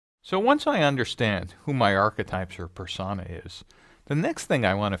So once I understand who my archetypes or persona is, the next thing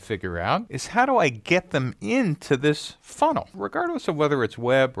I want to figure out is how do I get them into this funnel? Regardless of whether it's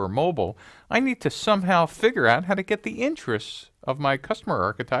web or mobile, I need to somehow figure out how to get the interests of my customer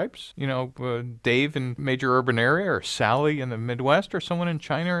archetypes, Dave in major urban area or Sally in the Midwest or someone in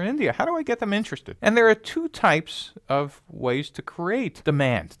China or India. How do I get them interested? And there are two types of ways to create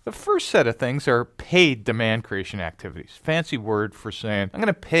demand. The first set of things are paid demand creation activities. Fancy word for saying, I'm going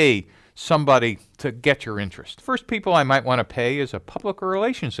to pay somebody to get your interest. First people I might want to pay is a public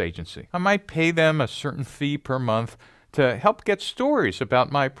relations agency. I might pay them a certain fee per month to help get stories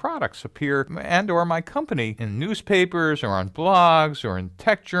about my products appear and or my company in newspapers or on blogs or in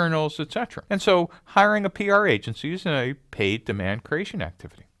tech journals, etc. And so hiring a PR agency is a paid demand creation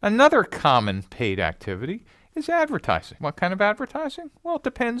activity. Another common paid activity is advertising. What kind of advertising? Well, it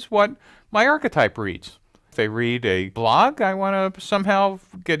depends what my archetype reads. If they read a blog, I want to somehow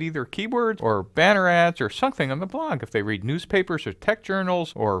get either keywords or banner ads or something on the blog. If they read newspapers or tech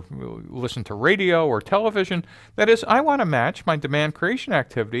journals or listen to radio or television, that is, I want to match my demand creation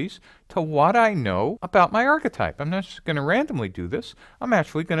activities to what I know about my archetype. I'm not just going to randomly do this. I'm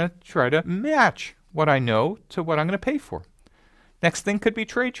actually going to try to match what I know to what I'm going to pay for. Next thing could be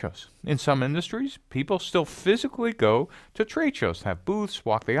trade shows. In some industries, people still physically go to trade shows, have booths,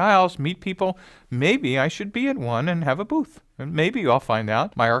 walk the aisles, meet people. Maybe I should be at one and have a booth. And maybe I'll find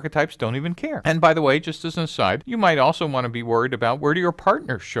out my archetypes don't even care. And by the way, just as an aside, you might also want to be worried about where do your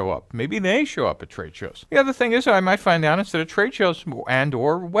partners show up. Maybe they show up at trade shows. The other thing is I might find out instead of trade shows and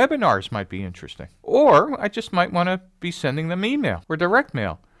or webinars might be interesting. Or I just might want to be sending them email or direct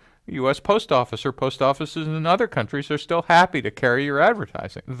mail. U.S. Post Office or post offices in other countries are still happy to carry your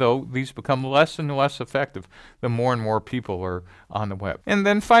advertising, though these become less and less effective the more and more people are on the web. And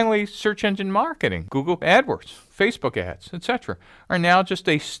then finally, search engine marketing, Google AdWords, Facebook ads, etc., are now just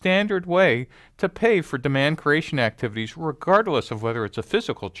a standard way to pay for demand creation activities regardless of whether it's a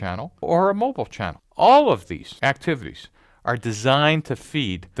physical channel or a mobile channel. All of these activities are designed to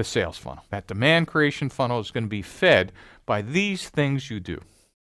feed the sales funnel. That demand creation funnel is going to be fed by these things you do.